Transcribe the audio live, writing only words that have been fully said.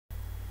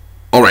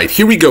All right,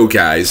 here we go,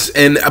 guys.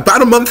 And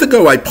about a month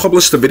ago, I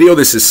published a video.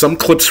 This is some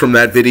clips from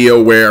that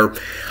video where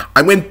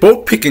I went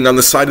boat picking on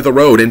the side of the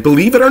road. And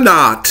believe it or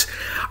not,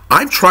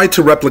 I've tried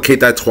to replicate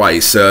that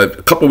twice. A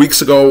couple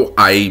weeks ago,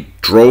 I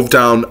drove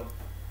down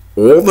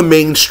all the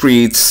main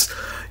streets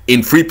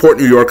in Freeport,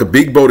 New York, a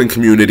big boating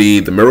community,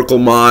 the Miracle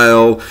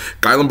Mile,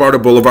 Guy Lombardo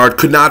Boulevard.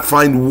 Could not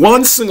find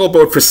one single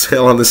boat for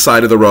sale on the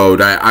side of the road.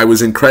 I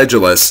was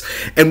incredulous.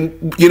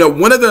 And, you know,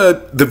 one of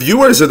the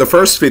viewers of the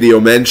first video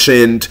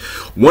mentioned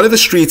one of the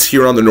streets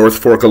here on the North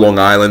Fork of Long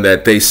Island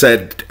that they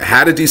said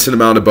had a decent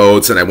amount of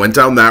boats, and I went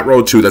down that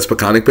road too. That's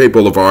Peconic Bay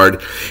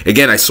Boulevard.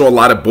 Again, I saw a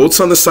lot of boats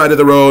on the side of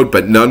the road,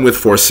 but none with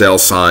for sale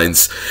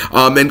signs.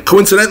 And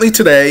coincidentally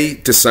today,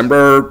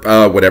 December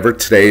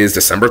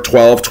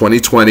 12,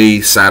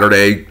 2020, Saturday,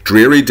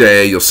 dreary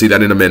day. You'll see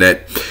that in a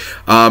minute.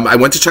 I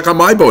went to check on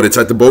my boat. It's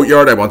at the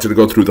boatyard. I wanted to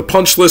go through the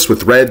punch list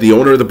with Red, the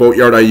owner of the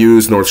boatyard I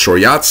use, North Shore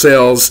Yacht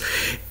Sales.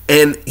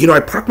 And, you know, I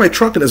parked my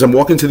truck, and as I'm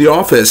walking to the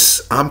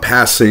office, I'm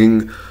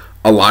passing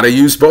a lot of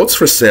used boats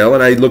for sale,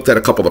 and I looked at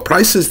a couple of the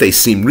prices. They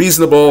seemed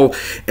reasonable,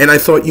 and I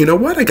thought, you know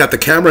what? I got the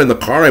camera in the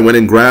car. I went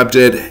and grabbed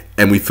it,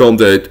 and we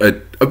filmed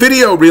a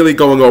video really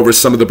going over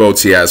some of the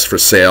boats he has for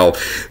sale,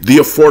 the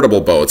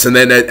affordable boats. And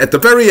then at the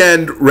very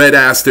end, Red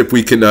asked if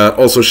we can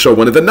also show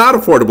one of the not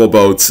affordable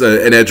boats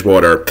in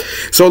Edgewater.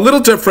 So a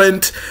little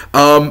different,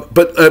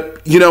 but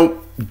you know,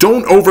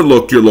 don't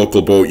overlook your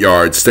local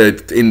boatyards.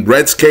 In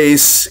Red's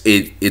case,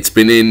 it's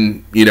been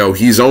in, you know,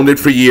 he's owned it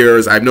for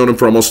years. I've known him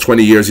for almost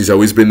 20 years. He's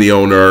always been the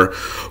owner.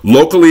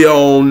 Locally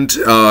owned,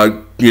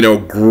 you know,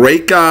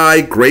 great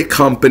guy, great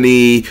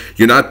company.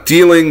 You're not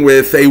dealing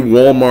with a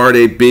Walmart,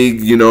 a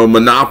big, you know,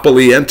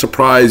 monopoly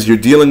enterprise. You're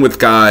dealing with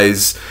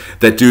guys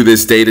that do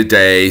this day to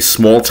day,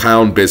 small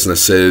town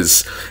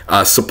businesses.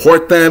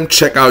 Support them.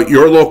 Check out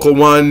your local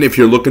one. If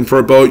you're looking for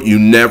a boat, you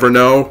never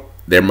know.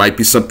 There might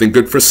be something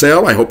good for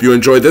sale. I hope you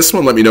enjoy this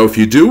one. Let me know if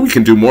you do. We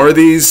can do more of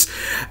these.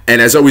 And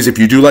as always, if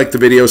you do like the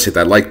videos, hit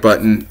that like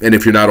button. And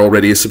if you're not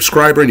already a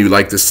subscriber and you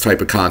like this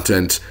type of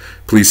content,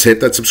 please hit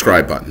that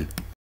subscribe button.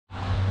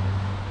 All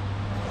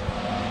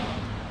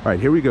right,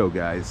 here we go,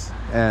 guys.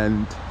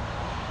 And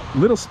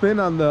little spin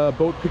on the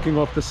boat picking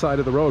off the side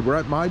of the road. We're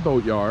at my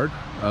boatyard,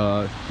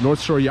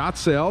 North Shore Yacht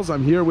Sales.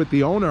 I'm here with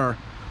the owner,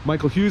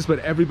 Michael Hughes, but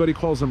everybody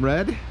calls him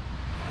Red.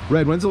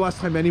 Red, when's the last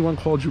time anyone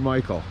called you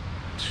Michael?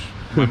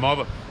 My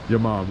mother. Your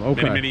mom,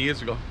 okay. Many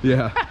years ago.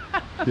 Yeah,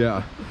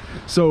 yeah.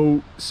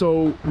 So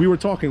we were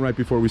talking right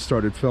before we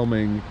started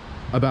filming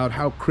about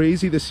how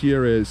crazy this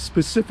year is,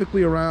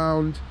 specifically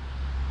around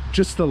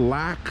just the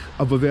lack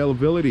of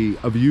availability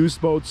of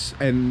used boats,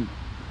 and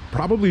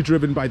probably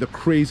driven by the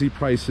crazy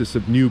prices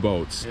of new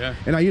boats. Yeah.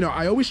 And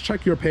I always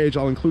check your page.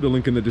 I'll include a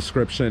link in the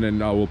description,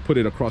 and we'll put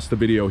it across the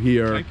video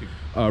here. Thank you.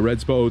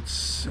 Red's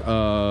Boats,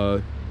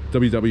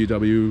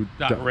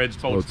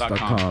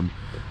 www.redsboats.com.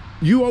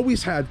 You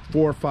always had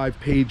 4 or 5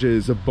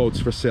 pages of boats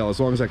for sale, as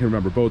long as I can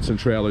remember. Boats and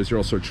trailers. You're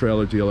also a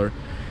trailer dealer.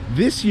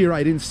 This year,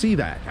 I didn't see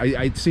that.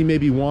 I'd see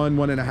maybe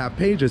 1.5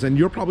 pages, and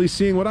you're probably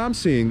seeing what I'm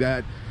seeing,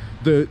 that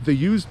the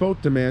used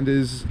boat demand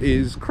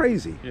is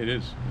crazy. It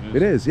is.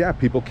 It is. Yeah.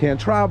 People can't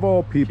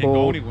travel. People can't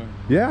go anywhere.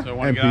 Yeah. So I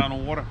want to get out on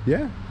the water.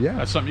 Yeah. Yeah.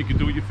 That's something you can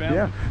do with your family.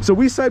 Yeah. So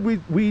we said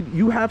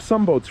you have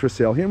some boats for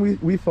sale here,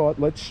 and we thought,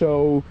 let's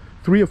show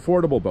 3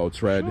 affordable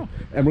boats, Red. Sure.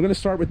 And we're going to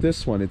start with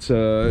this one. It's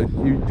a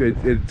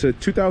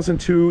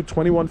 2002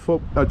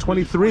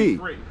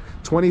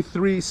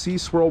 23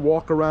 Seaswirl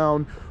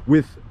Walkaround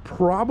with,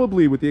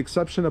 probably with the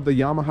exception of the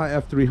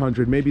Yamaha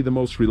F300, maybe the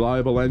most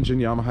reliable engine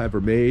Yamaha ever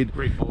made.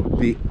 Great boat.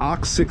 The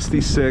Ox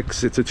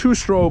 66. It's a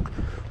 2-stroke,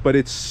 but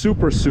it's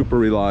super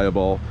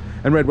reliable.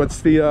 And Red,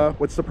 what's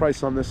the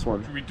price on this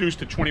one? Reduced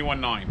to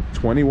 $21,900.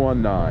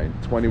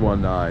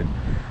 $21,900.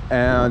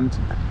 And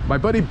my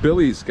buddy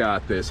Billy's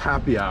got this,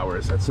 Happy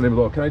Hours. That's the name of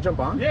the boat. Can I jump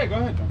on? Yeah, go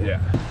ahead.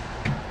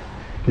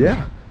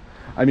 Yeah.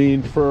 I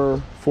mean,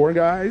 for 4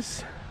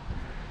 guys,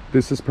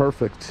 this is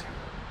perfect.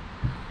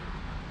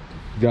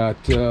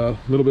 Got a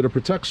little bit of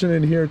protection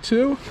in here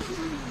too.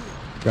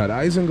 Got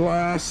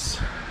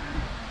isinglass.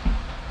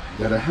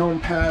 Got a helm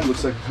pad.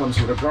 Looks like it comes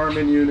with a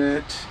Garmin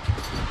unit.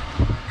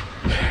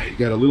 You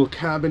got a little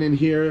cabin in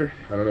here.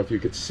 I don't know if you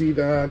could see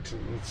that.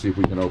 Let's see if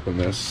we can open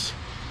this.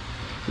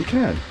 You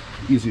can.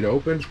 Easy to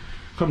open.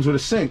 Comes with a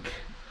sink,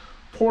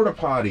 porta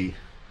potty,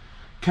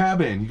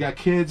 cabin. You got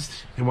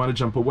kids, they want to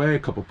jump away, a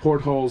couple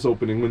portholes,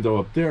 opening window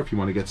up there if you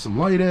want to get some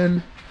light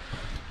in.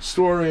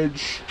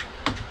 Storage.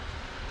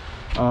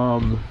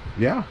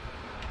 Yeah.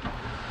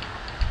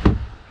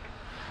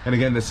 And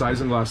again, this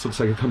isinglass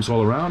looks like it comes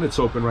all around. It's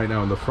open right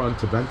now in the front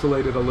to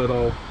ventilate it a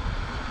little.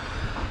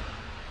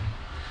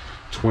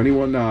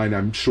 $21,900,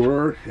 I'm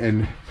sure,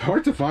 and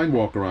hard to find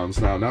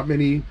walkarounds now. Not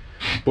many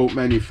boat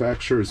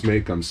manufacturers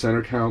make them.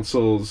 Center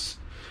consoles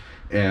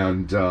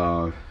and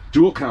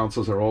dual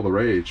consoles are all the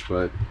rage,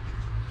 but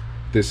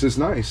this is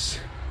nice.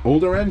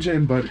 Older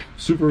engine, but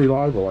super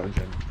reliable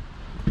engine.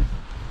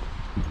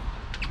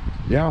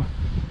 Yeah.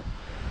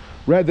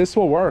 Red, this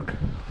will work.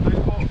 Nice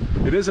boat.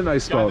 It is a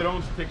nice the guy boat. that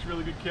owns it takes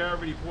really good care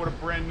of it. He bought a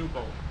brand new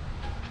boat.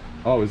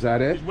 Oh, is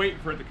that it? He's waiting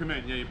for it to come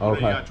in. Yeah, you put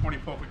a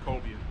 20-foot with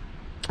cobia.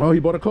 Oh, he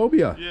bought a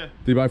cobia? Yeah. Did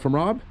he buy it from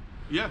Rob?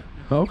 Yeah.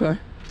 Okay.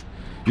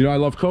 You know, I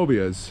love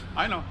cobias.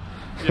 I know.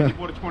 Yeah, he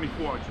bought a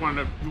 24. He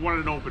wanted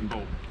an open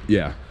boat.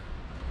 Yeah.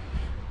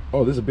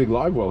 Oh, there's a big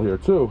live well here,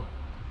 too.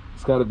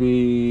 It's got to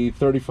be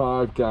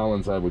 35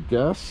 gallons, I would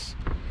guess.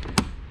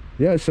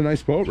 Yeah, it's a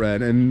nice boat,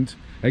 Red. And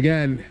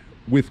again,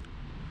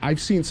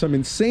 I've seen some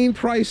insane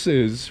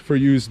prices for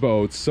used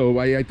boats, so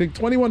I think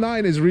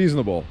 $21,900 is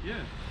reasonable. Yeah.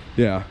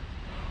 Yeah.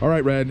 All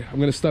right, Red, I'm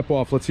gonna step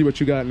off. Let's see what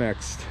you got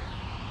next.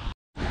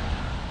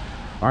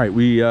 All right,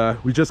 we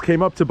just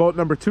came up to boat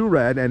number 2,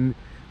 Red, and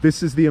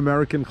this is the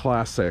American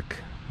Classic.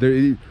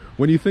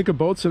 When you think of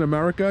boats in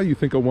America, you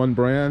think of one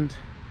brand.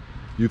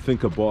 You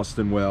think of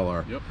Boston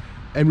Whaler. Yep.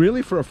 And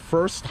really, for a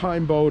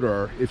first-time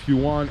boater, if you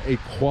want a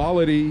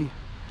quality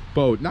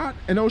boat, not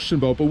an ocean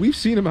boat, but we've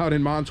seen them out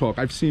in Montauk.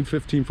 I've seen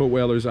 15-foot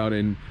whalers out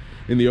in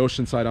the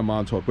ocean side on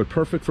Montauk, but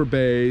perfect for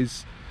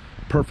bays,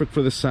 perfect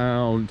for the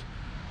sound.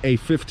 A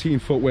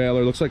 15-foot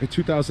whaler, looks like a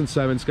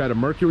 2007. It's got a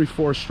Mercury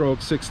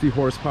 4-stroke, 60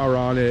 horsepower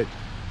on it.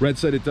 Red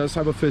said it does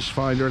have a fish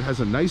finder. It has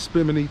a nice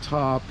bimini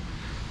top,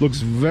 looks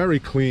very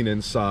clean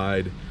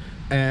inside.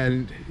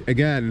 And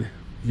again,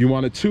 you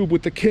want a tube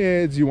with the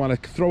kids, you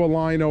want to throw a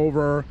line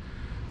over,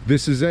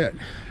 this is it.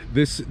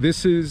 This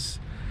is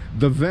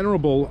the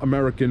venerable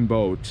American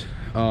boat.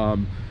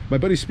 My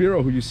buddy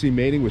Spiro, who you see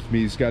mating with me,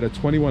 he's got a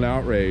 21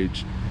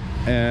 Outrage,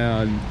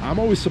 and I'm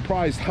always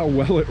surprised how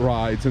well it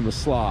rides in the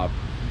slop.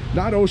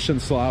 Not ocean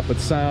slop, but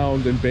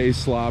sound and bay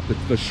slop,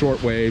 the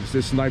short waves.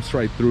 This knifes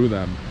right through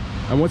them.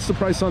 And what's the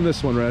price on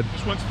this one, Red?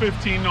 This one's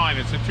 $15,900.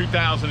 It's a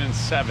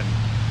 2007.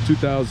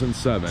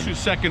 2007.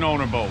 Second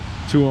owner boat.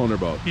 2-owner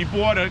boat. He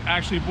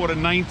actually bought a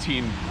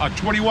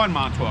 21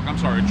 Montauk. I'm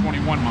sorry, a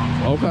 21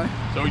 Montauk. Okay.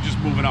 So he's just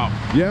moving up.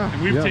 Yeah.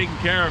 And we've taken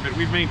care of it.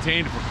 We've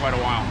maintained it for quite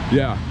a while.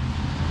 Yeah.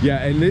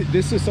 Yeah, and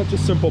this is such a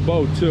simple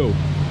boat too.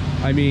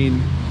 I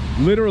mean,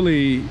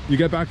 literally, you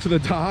get back to the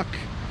dock,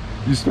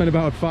 you spend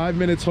about 5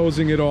 minutes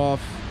hosing it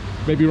off,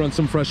 maybe run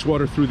some fresh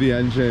water through the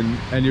engine,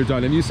 and you're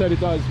done. And you said it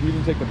does, we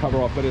didn't take the cover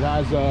off, but it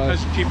has a... It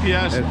has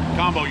GPS,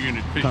 combo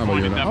unit, fish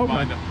finder, depth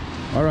finder.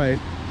 All right.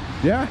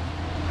 Yeah,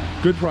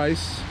 good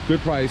price, good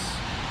price.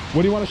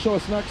 What do you want to show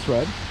us next,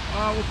 Red?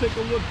 We'll take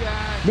a look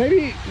at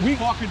maybe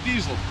Parker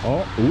Diesel.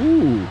 Oh,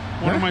 ooh.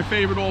 One of my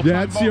favorite all-time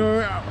That's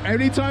boats.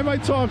 anytime I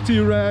talk to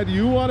you, Red,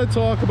 you want to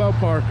talk about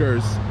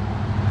Parkers.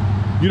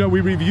 You know,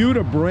 we reviewed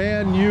a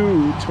brand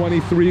new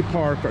 23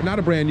 Parker, not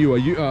a brand new,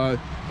 a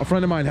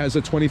friend of mine has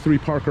a 23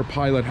 Parker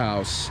Pilot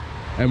House,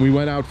 and we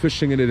went out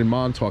fishing in it in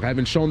Montauk. I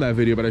haven't shown that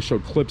video, but I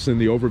showed clips in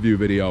the overview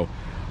video.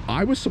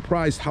 I was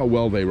surprised how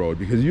well they rode,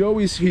 because you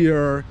always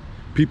hear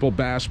people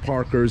bash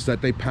Parkers,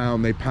 that they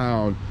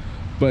pound,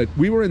 but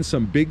we were in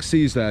some big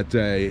seas that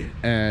day,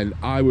 and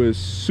I was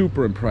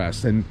super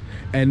impressed. And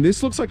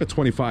this looks like a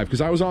 25,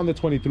 because I was on the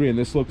 23, and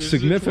this looks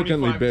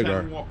significantly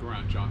bigger.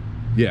 Walkaround, John.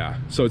 Yeah,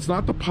 so it's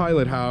not the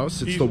Pilot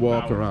House, it's Diesel the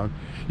Walkaround.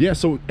 Yeah,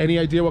 so any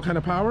idea what kind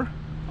of power?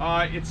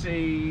 It's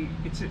a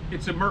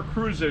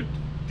Mercruiser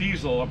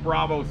diesel, a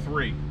Bravo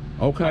 3.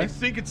 Okay. I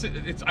think it's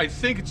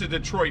a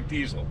Detroit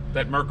diesel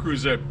that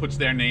Mercruiser puts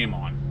their name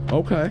on.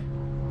 Okay.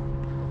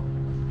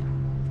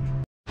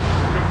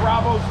 The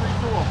Bravo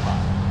 3 dual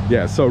prop.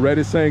 Yeah, so Red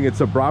is saying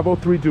it's a Bravo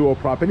 3 dual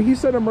prop, and he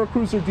said a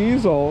Mercruiser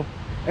diesel,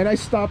 and I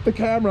stopped the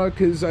camera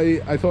because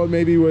I thought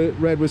maybe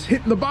Red was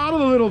hitting the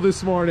bottle a little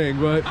this morning,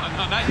 but no,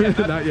 not yet.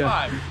 not yet.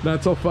 5.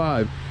 Not till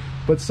 5.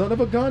 But son of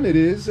a gun, it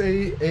is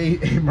a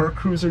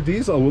Mercruiser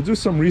diesel. We'll do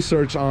some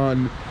research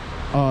on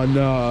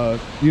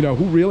you know,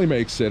 who really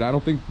makes it. I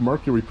don't think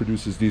Mercury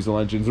produces diesel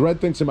engines.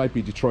 Red thinks it might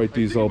be Detroit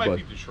diesel,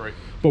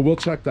 but we'll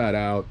check that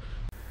out.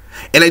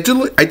 And I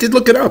did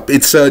look it up.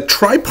 It's a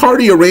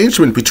tri-party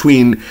arrangement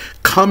between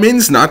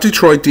Cummins, not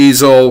Detroit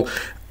diesel,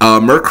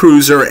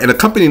 Mercruiser, and a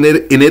company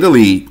in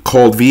Italy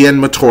called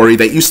VN Motori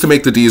that used to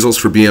make the diesels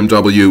for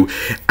BMW.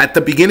 At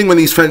the beginning, when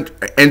these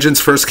engines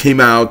first came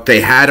out,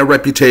 they had a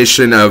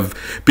reputation of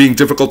being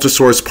difficult to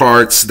source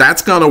parts.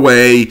 That's gone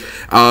away.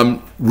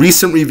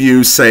 Recent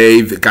reviews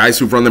say, the guys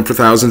who've run them for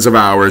thousands of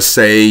hours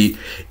say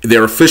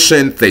they're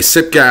efficient, they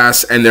sip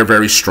gas, and they're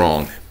very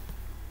strong.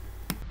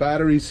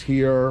 Batteries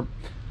here,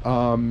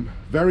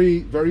 very,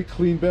 very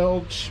clean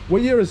build.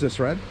 What year is this,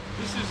 Red?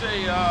 This is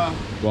a,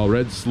 well,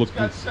 Red's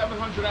looking. It's got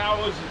 700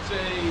 hours. It's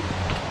a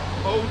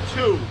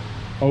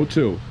 02.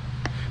 02.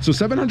 So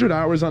 700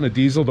 hours on a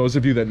diesel, those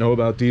of you that know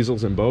about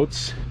diesels and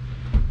boats,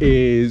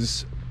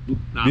 is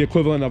the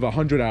equivalent of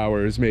 100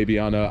 hours maybe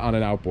on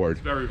an outboard.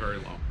 It's very, very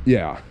low.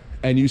 Yeah,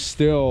 and you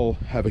still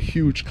have a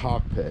huge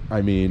cockpit.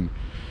 I mean,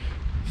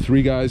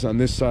 3 guys on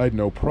this side,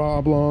 no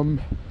problem.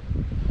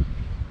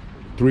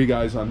 3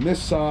 guys on this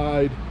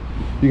side.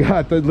 You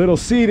got the little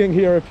seating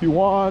here if you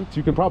want.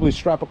 You can probably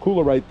strap a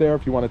cooler right there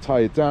if you want to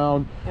tie it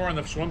down. Or on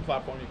the swim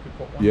platform, you could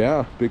put one.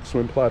 Yeah, big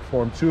swim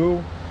platform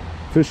too.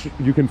 Fish,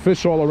 you can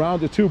fish all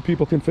around it too.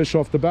 People can fish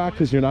off the back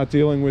because you're not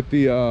dealing with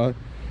the,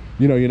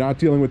 you know, you're not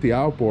dealing with the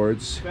outboards.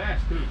 It's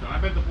fast too. So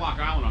I've been to Block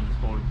Island on this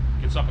boat.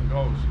 It gets up and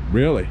goes.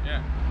 Really?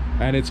 Yeah.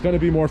 And it's going to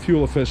be more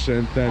fuel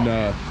efficient than.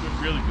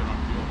 It's really good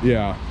on fuel.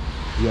 Yeah.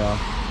 yeah.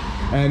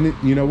 And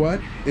you know what?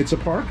 It's a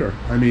Parker.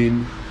 I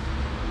mean,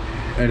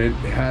 and it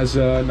has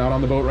not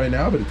on the boat right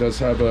now, but it does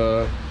have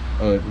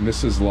and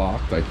this is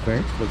locked, I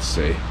think. Let's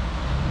see.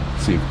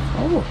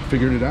 Oh,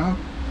 figured it out.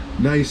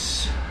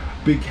 Nice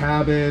big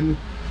cabin,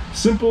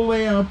 simple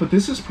layout, but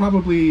this is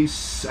probably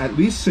at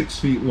least 6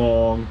 feet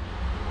long.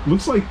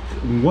 Looks like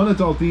one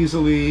adult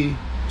easily,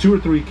 2 or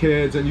 3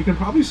 kids, and you can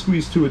probably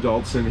squeeze 2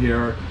 adults in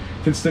here.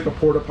 Can stick a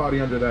porta potty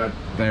under that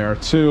there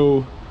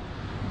too.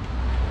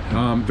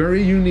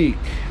 Very unique.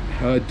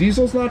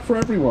 Diesel's not for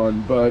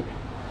everyone, but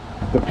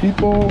the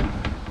people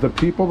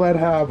that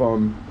have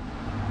them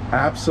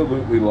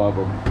absolutely love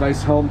them.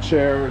 Nice helm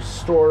chairs,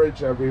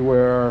 storage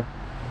everywhere.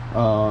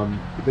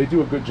 They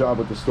do a good job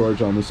with the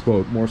storage on this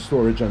boat. More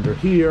storage under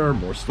here,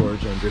 more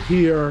storage under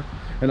here,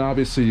 and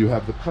obviously you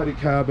have the putty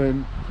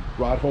cabin,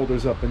 rod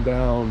holders up and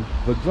down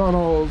the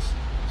gunnels,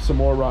 some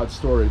more rod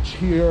storage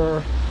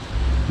here.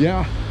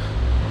 Yeah,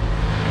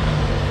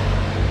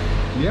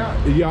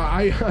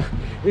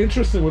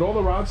 interesting with all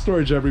the rod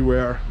storage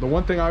everywhere. The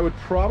one thing I would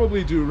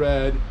probably do,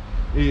 Red,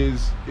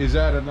 is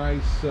add a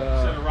nice set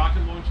of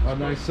rocket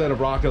launchers. Set of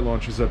rocket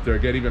launchers up there.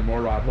 Get even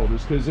more rod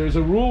holders, because there's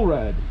a rule,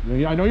 Red.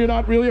 I know you're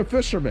not really a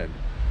fisherman,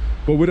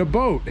 but with a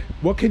boat,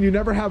 what can you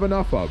never have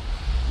enough of?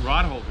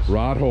 Rod holders.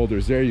 Rod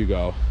holders. There you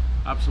go.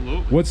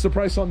 Absolutely. What's the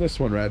price on this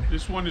one, Red?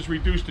 This one is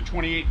reduced to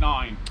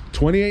 $28,900.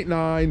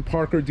 $28,900.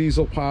 Parker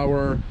diesel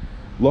power.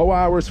 Low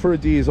hours for a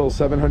diesel.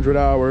 700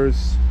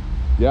 hours.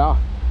 Yeah.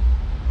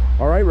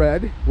 All right,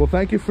 Red. Well,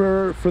 thank you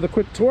for the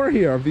quick tour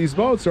here of these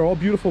boats. They're all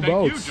beautiful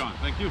boats.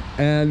 Thank you, John.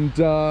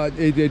 Thank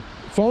you. And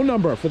phone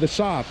number for the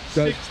shop.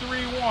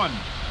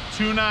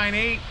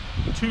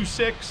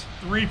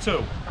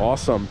 631-298-2632.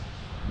 Awesome.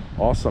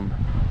 Awesome.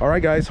 All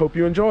right, guys. Hope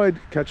you enjoyed.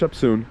 Catch up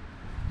soon.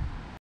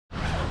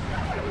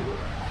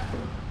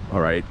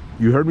 All right.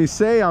 You heard me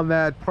say on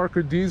that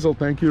Parker Diesel.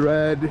 Thank you,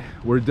 Red.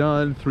 We're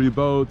done. 3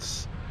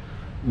 boats.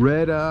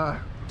 Red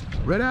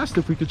asked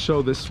if we could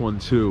show this one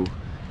too.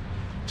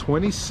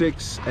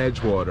 26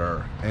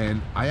 Edgewater,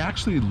 and I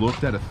actually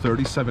looked at a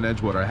 37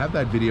 Edgewater. I have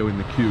that video in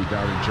the queue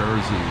down in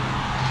Jersey.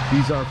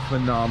 These are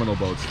phenomenal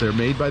boats. They're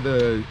made by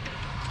the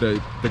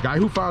guy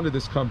who founded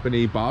this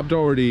company. Bob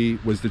Doherty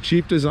was the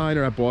chief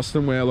designer at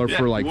Boston Whaler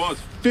for like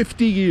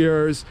 50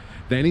 years.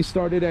 Then he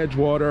started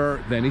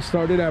Edgewater, then he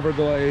started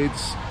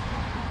Everglades.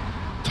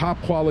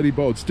 Top quality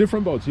boats,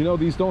 different boats. You know,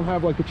 these don't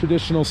have like a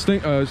traditional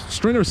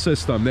stringer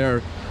system.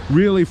 They're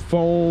really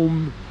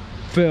foam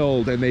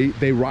filled, and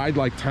they ride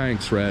like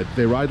tanks, Red.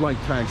 They ride like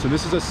tanks. And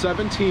this is a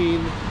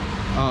 17.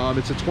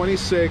 It's a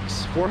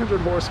 26, 400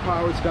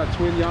 horsepower. It's got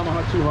twin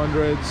Yamaha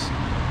 200s.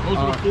 Those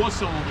are the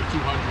 4-cylinder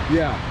 200.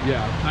 Yeah.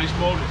 Nice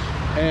motors.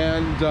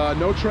 And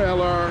no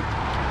trailer.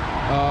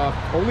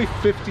 Only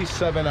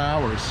 57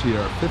 hours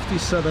here.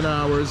 57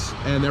 hours,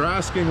 and they're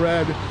asking,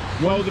 Red.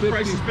 Well, the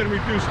price has been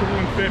reduced to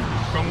 $150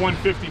 from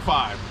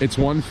 $155. It's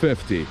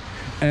 $150.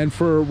 And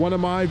for one of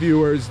my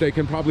viewers, they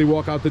can probably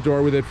walk out the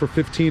door with it for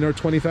 15 or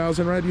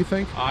 20,000, Red, you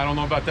think? I don't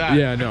know about that.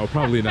 Yeah, no,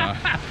 probably not.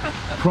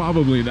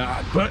 Probably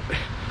not. But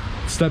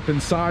step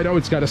inside. Oh,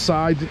 it's got a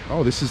side.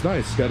 Oh, this is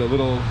nice. It's got a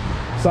little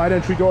side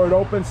entry door. It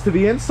opens to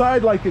the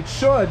inside like it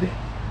should. A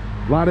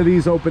lot of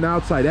these open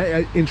outside.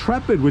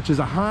 Intrepid, which is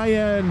a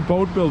high-end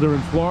boat builder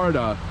in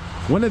Florida,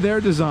 one of their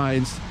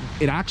designs,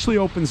 it actually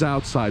opens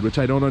outside, which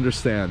I don't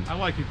understand. I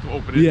like it to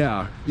open it.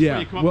 Yeah.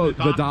 Well,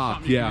 the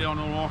dock, yeah.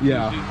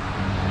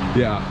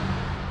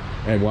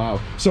 And wow.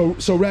 So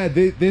Red,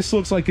 this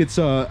looks like it's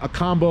a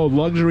combo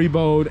luxury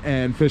boat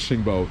and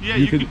fishing boat. Yeah,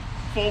 you can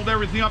fold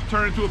everything up,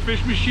 turn it into a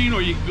fish machine,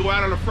 or you can go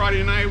out on a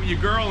Friday night with your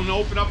girl and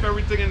open up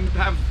everything and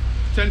have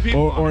 10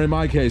 people. Or in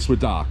my case, with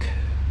Doc.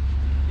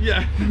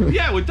 Yeah,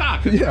 with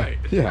Doc. Right.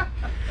 Yeah,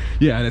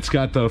 and it's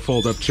got the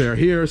fold-up chair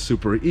here,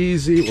 super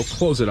easy. We'll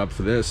close it up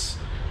for this.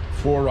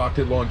 4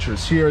 rocket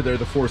launchers here. They're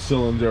the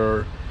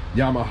 4-cylinder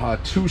Yamaha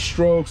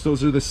 2-strokes.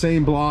 Those are the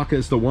same block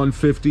as the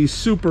 150.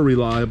 Super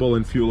reliable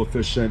and fuel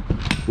efficient.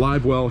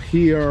 Live well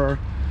here.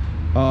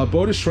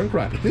 Boat is shrink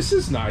wrap. This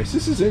is nice.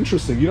 This is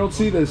interesting. You don't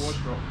see this.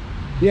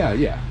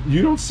 Yeah.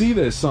 You don't see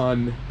this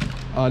on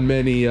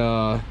many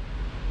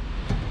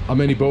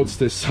boats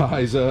this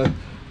size.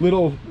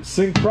 Little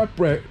sink prep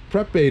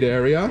bait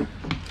area.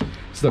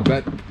 It's the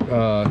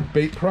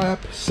bait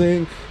prep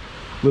sink.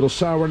 Little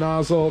shower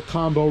nozzle,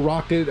 combo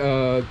rocket.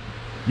 Rod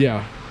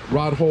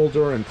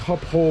holder and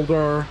cup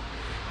holder.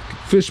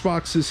 Fish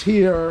boxes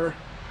here.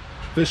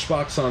 Fish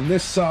box on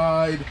this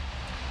side.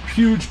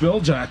 Huge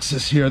bilge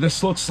axis here.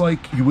 This looks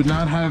like you would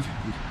not have.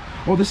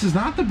 Oh, this is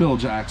not the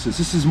bilge axis.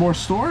 This is more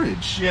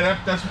storage. Yeah,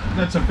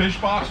 that's a fish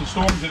box. The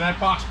storage, and that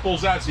box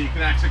pulls out so you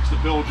can access the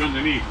bilge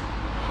underneath.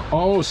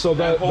 Oh, so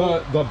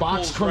the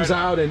box comes right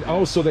out,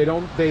 and so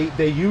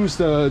they use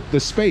the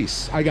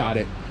space. I got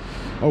it.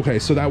 Okay,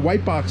 so that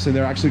white box in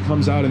there actually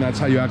comes out, and that's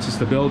how you access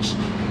the bilge.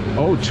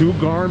 Oh, 2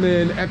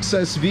 Garmin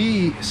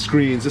XSV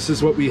screens. This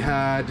is what we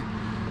had.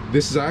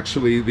 This is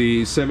actually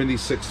the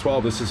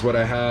 7612. This is what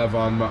I have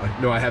on my,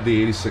 no, I have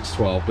the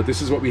 8612, but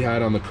this is what we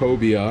had on the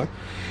Cobia.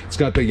 It's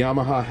got the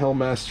Yamaha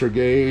Hellmaster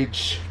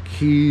gauge,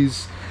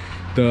 keys,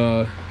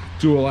 the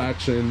dual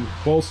action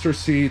bolster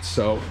seats,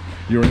 so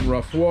you're in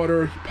rough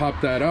water, you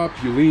pop that up,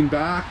 you lean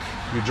back,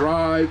 you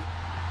drive.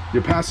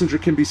 Your passenger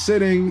can be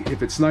sitting.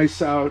 If it's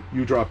nice out,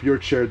 you drop your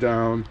chair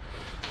down.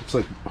 It's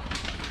like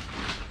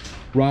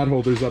rod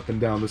holders up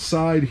and down the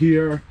side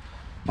here.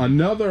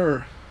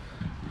 Another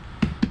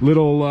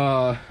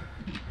little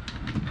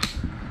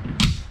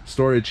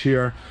storage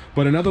here,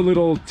 but another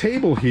little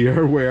table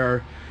here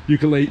where you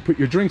can put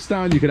your drinks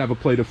down. You could have a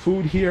plate of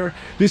food here.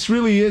 This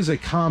really is a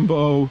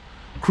combo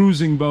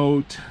cruising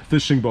boat,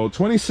 fishing boat.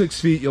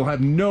 26 feet, you'll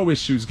have no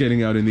issues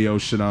getting out in the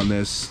ocean on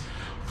this.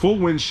 Full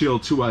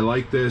windshield too, I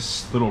like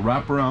this. Little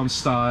wraparound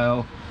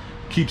style,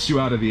 keeps you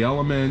out of the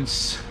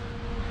elements.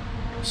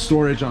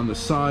 Storage on the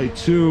side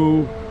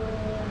too.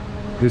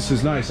 This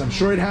is nice. I'm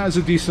sure it has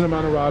a decent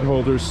amount of rod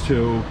holders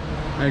too.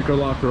 Anchor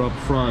locker up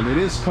front. It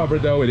is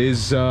covered though. It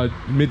is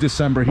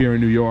mid-December here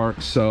in New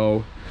York,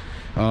 so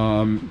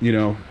you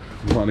know,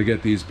 you want to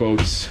get these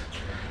boats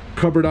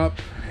covered up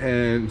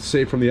and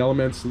safe from the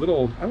elements.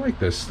 Little, I like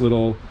this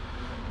little,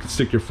 you can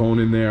stick your phone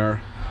in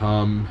there.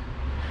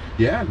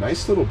 Yeah,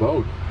 nice little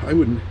boat. I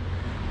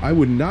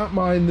would not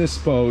mind this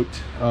boat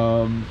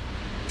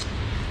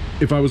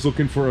if I was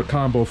looking for a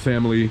combo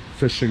family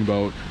fishing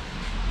boat.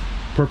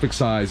 Perfect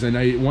size. And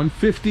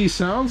 150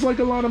 sounds like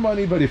a lot of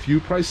money, but if you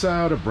price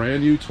out a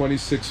brand new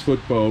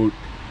 26-foot boat,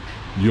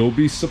 you'll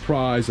be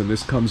surprised. And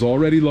this comes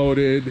already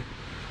loaded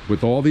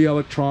with all the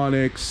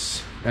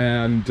electronics.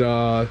 And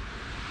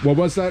what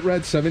was that,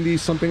 Red? 70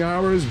 something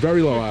hours?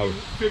 Very low hours.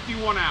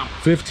 51 hours.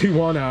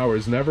 51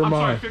 hours. Never mind.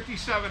 I'm sorry,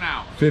 57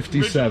 hours.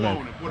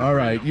 57. All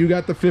right, you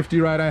got the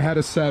 50 right. I had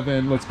a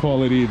 7. Let's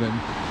call it even.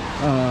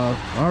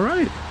 All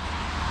right.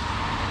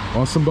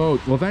 Awesome boat.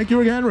 Well, thank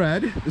you again,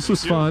 Red. This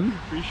was fun.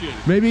 Appreciate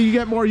it. Maybe you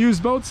get more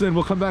used boats and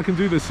we'll come back and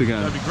do this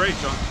again. That'd be great,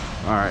 John.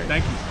 All right.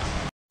 Thank you.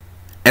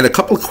 And a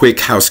couple of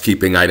quick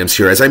housekeeping items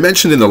here. As I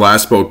mentioned in the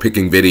last boat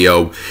picking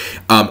video,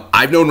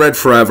 I've known Red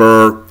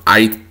forever.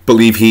 I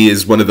believe he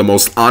is one of the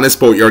most honest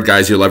boatyard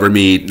guys you'll ever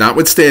meet.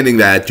 Notwithstanding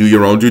that, do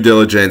your own due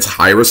diligence,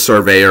 hire a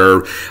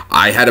surveyor.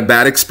 I had a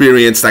bad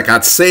experience that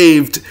got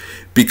saved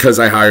because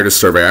I hired a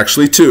surveyor.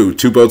 Actually, two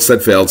boats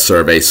that failed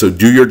survey. So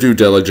do your due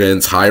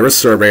diligence, hire a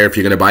surveyor if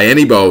you're going to buy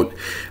any boat,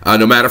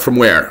 no matter from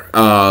where.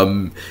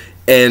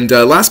 And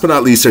last but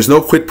not least, there's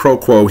no quid pro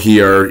quo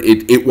here.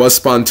 It was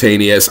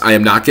spontaneous. I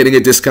am not getting a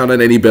discount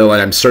on any bill,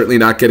 and I'm certainly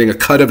not getting a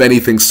cut of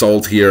anything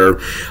sold here.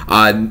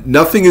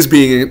 Nothing is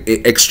being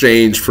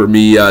exchanged for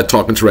me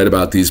talking to Red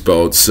about these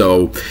boats.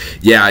 So,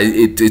 yeah,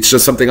 it's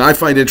just something I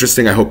find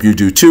interesting. I hope you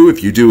do too.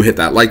 If you do, hit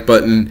that like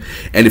button.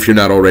 And if you're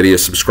not already a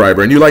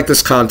subscriber and you like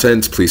this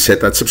content, please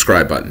hit that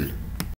subscribe button.